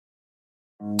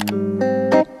Feeling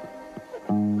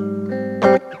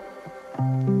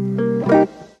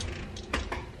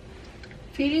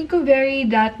ko very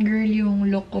that girl yung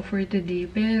look ko for today,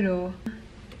 pero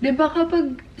diba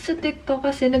kapag sa TikTok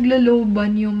kasi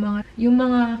naglo-low-ban yung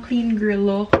mga clean girl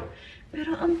look,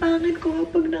 pero ang pangit ko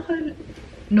kapag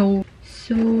no.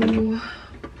 So,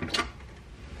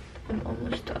 I'm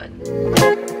almost done.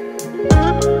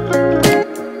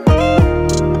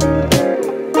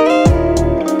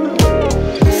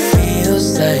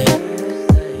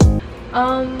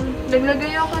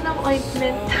 Naglagay ako ng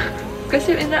ointment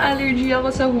kasi ina-allergy ako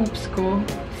sa hoops ko.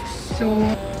 So,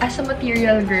 as a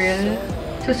material girl,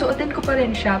 susuotin ko pa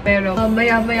rin siya, pero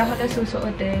maya-maya ko na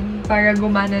susuotin para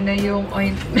gumana na yung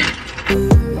ointment.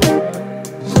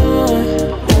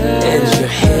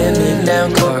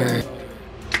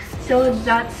 So,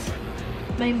 that's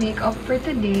my makeup for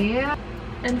today.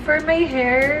 And for my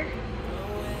hair,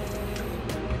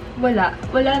 wala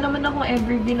naman akong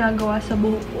ever ginagawa sa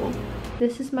buhok ko.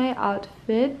 This is my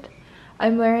outfit.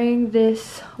 I'm wearing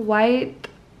this white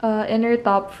inner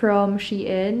top from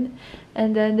Shein.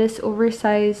 And then this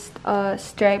oversized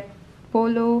striped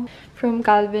polo from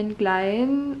Calvin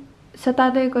Klein. Sa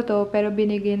tatay ko to, pero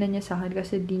binigay na niya sa akin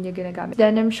kasi di niya ginagamit.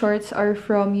 Denim shorts are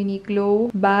from Uniqlo.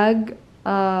 Bag,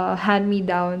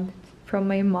 hand-me-down from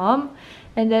my mom.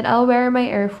 And then I'll wear my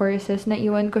Air Forces.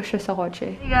 Naiwan ko siya sa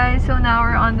kotse. Hey guys, so now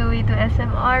we're on the way to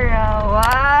SM Aura.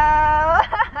 Wow!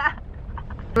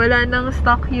 Wala nang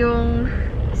stock yung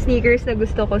sneakers na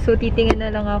gusto ko. So, titingin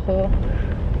na lang ako.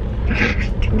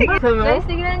 Guys,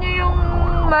 tignan nyo yung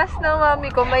mask ng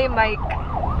mami ko. May mic.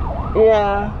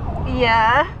 Yeah.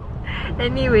 Yeah.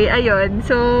 Anyway, ayun.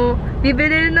 So,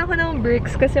 bibili rin ako ng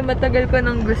bricks kasi matagal ko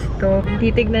nang gusto.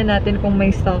 Titignan natin kung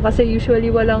may stock. Kasi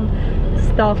usually walang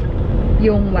stock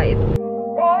yung white.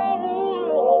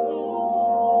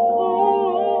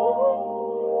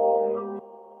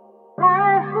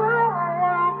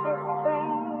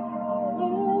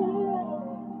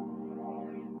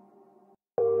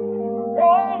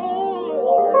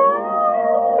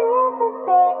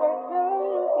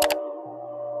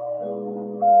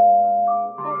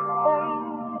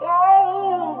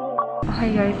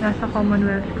 Okay guys, nasa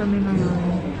Commonwealth kami ngayon.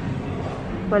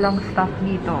 Walang staff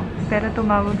dito. Pero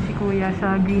tumawag si kuya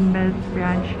sa Greenbelt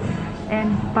branch. And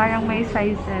parang may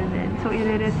size 7. So,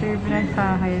 i-reserve na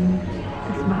sa akin.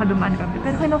 Tapos baka dumaan kami.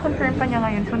 Pero kino-confirm pa niya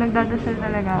ngayon. So, nagdadasal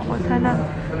talaga ako. Sana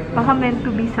baka meant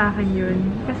to be sa akin yun.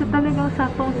 Kasi talagang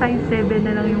saktong size 7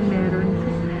 na lang yung meron.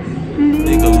 So, please.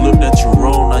 Nigga look that you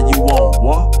wrong, now you want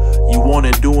what? You want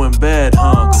it doing bad,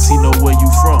 huh? Cause he know where you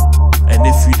from. And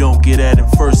if you don't get at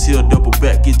him first, he'll double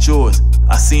back, get yours.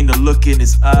 I seen the look in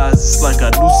his eyes, it's like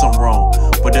I knew something wrong.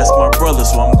 But that's my brother,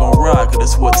 so I'm gon' ride, cause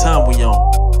that's what time we on.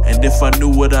 And if I knew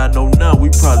what I know now,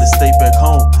 we probably stay back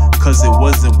home. Cause it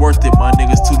wasn't worth it, my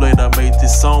niggas too late, I made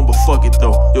this song, but fuck it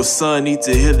though. Your son need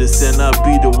to hear this, and I'll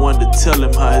be the one to tell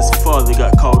him how his father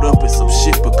got caught up in some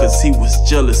shit because he was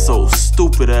jealous, so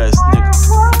stupid ass nigga.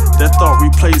 That thought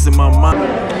replays in my mind.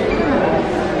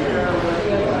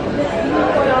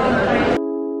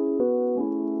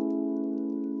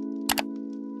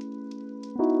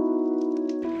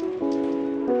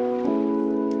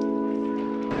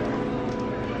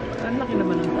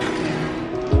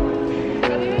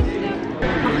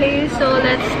 Okay, so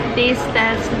let's taste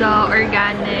test the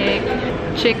organic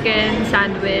chicken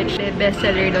sandwich.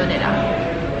 Bestseller daw nila.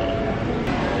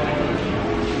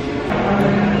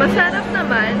 Masarap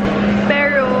naman,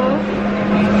 pero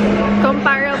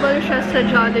comparable siya sa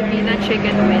Jollibee na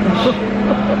chicken wings.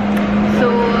 So,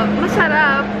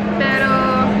 masarap,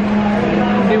 pero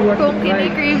kung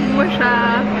kinikrave mo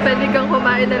siya, pwede kang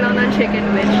kumain na lang ng chicken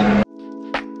wings.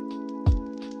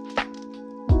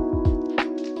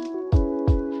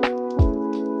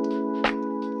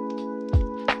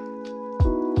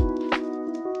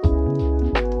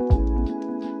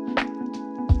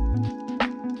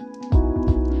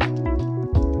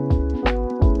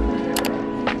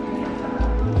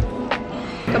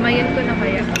 Kamayin ko na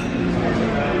kaya.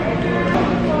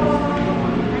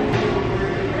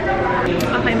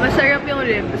 Okay, masarap yung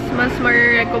ribs. Mas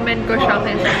ma-recommend ko siya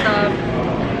kaysa sa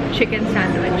chicken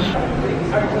sandwich.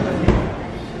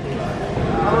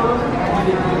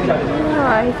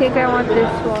 I think I want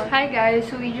this one. Hi guys,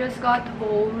 so we just got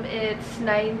home. It's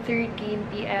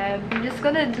 9:13 p.m. I'm just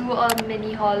gonna do a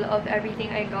mini haul of everything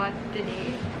I got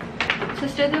today. So,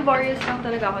 Stradivarius lang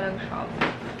talaga ako nag-shop.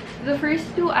 The first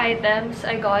two items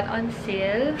I got on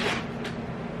sale.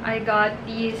 I got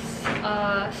these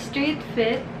straight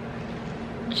fit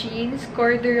jeans,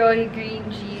 corduroy green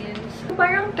jeans.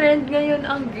 Parang trend ngayon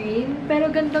ang green, pero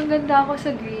gandang-ganda ako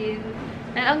sa green.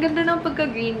 And ang ganda ng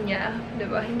pagka-green niya,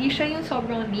 diba? Hindi siya yung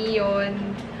sobrang neon.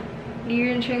 Hindi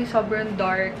rin siya yung sobrang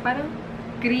dark. Parang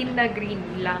green na green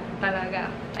lang talaga.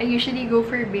 I usually go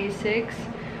for basics,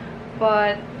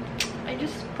 but I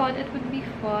just thought it would be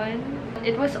fun.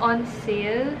 It was on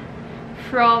sale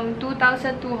from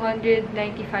 2,295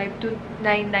 to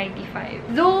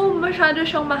 995. Though masyado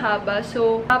siyang mahaba,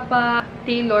 so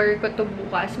papa-tailor ko to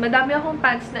bukas. Madami akong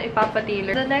pants na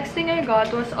ipapa-tailor. The next thing I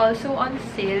got was also on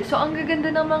sale. So ang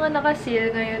gaganda ng mga naka-sale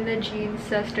ngayon na jeans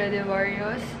sa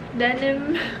Stradivarius.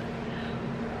 Denim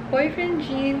boyfriend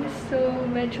jeans. So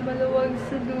medyo maluwag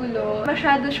sa dulo.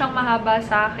 Masyado siyang mahaba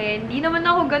sa akin. Di naman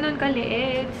ako ganun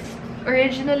kaliit.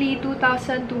 Originally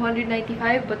 2,295,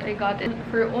 but I got it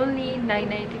for only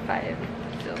 995.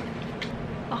 So,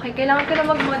 okay, kailangan ko na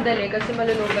magmadali kasi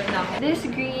malulubat na ako. This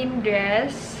green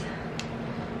dress.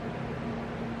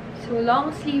 So, long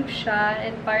sleeve siya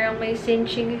and parang may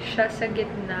cinching siya sa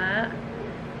gitna.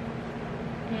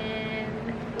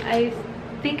 And I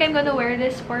think I'm gonna wear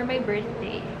this for my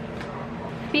birthday.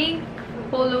 Pink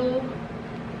polo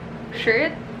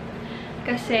shirt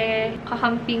kasi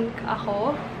kakampink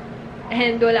ako.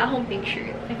 And wala akong pink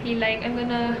shirt. I feel like I'm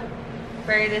gonna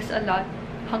wear this a lot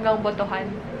hanggang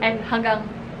botohan. And hanggang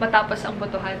matapos ang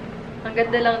botohan. Ang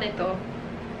ganda lang nito.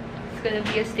 It's gonna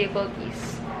be a staple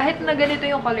piece. Kahit na ganito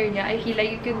yung color niya, I feel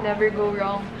like you can never go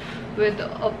wrong with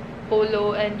a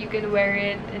polo and you can wear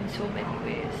it in so many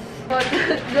ways. But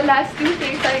the last two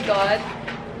things I got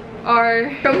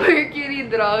are from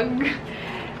Mercury Drug.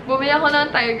 Bumili ako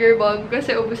ng Tiger Bulb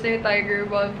kasi ubos na yung Tiger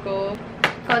Bulb ko.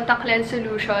 Contact lens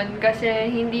solution kasi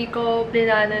hindi ko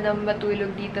plinano na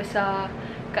matulog dito sa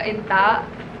kainta.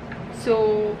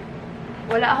 So,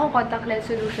 wala akong contact lens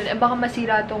solution. Eh, baka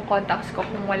masira tong contacts ko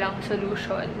kung walang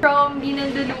solution. From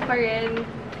deluca rin,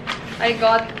 I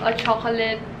got a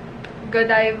chocolate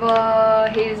Godiva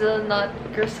hazelnut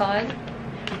croissant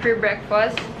for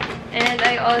breakfast. And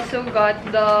I also got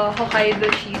the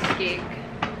Hokkaido cheesecake,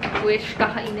 which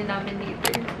kakainin namin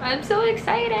later. I'm so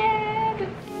excited!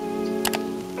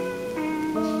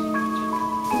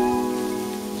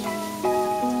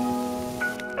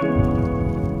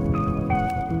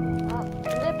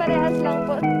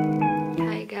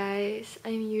 Hi guys,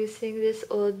 I'm using this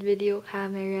old video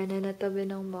camera na natabi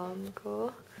ng mom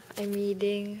ko. I'm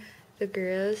reading The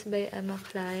Girls by Emma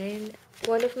Klein.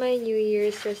 One of my New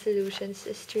Year's resolutions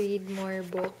is to read more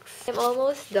books. I'm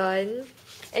almost done.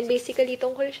 And basically,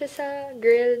 tungkol siya sa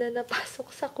girl na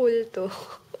napasok sa kulto.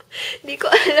 Di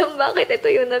ko alam bakit ito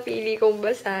yung napili kong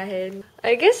basahin.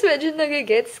 I guess medyo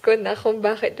nagigets ko na kung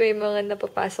bakit may mga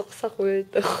napapasok sa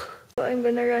kulto. So, I'm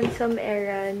gonna run some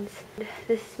errands.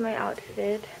 This is my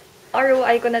outfit.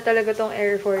 ROI ko na talaga tong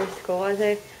Air Force ko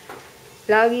kasi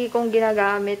lagi kong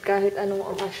ginagamit kahit anong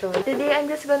okasyon. Today,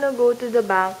 I'm just gonna go to the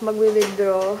bank,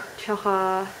 mag-withdraw,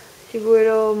 tsaka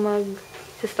siguro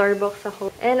sa Starbucks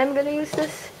ako. And I'm gonna use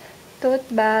this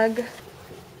tote bag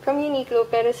from Uniqlo,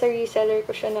 pero sa reseller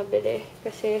ko siya nabili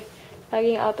kasi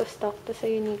laging out of stock to sa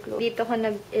Uniqlo. Dito ko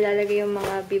ilalagay yung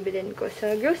mga bibilin ko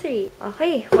sa grocery.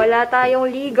 Okay, wala tayong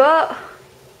ligo.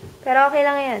 Pero okay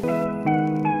lang yan.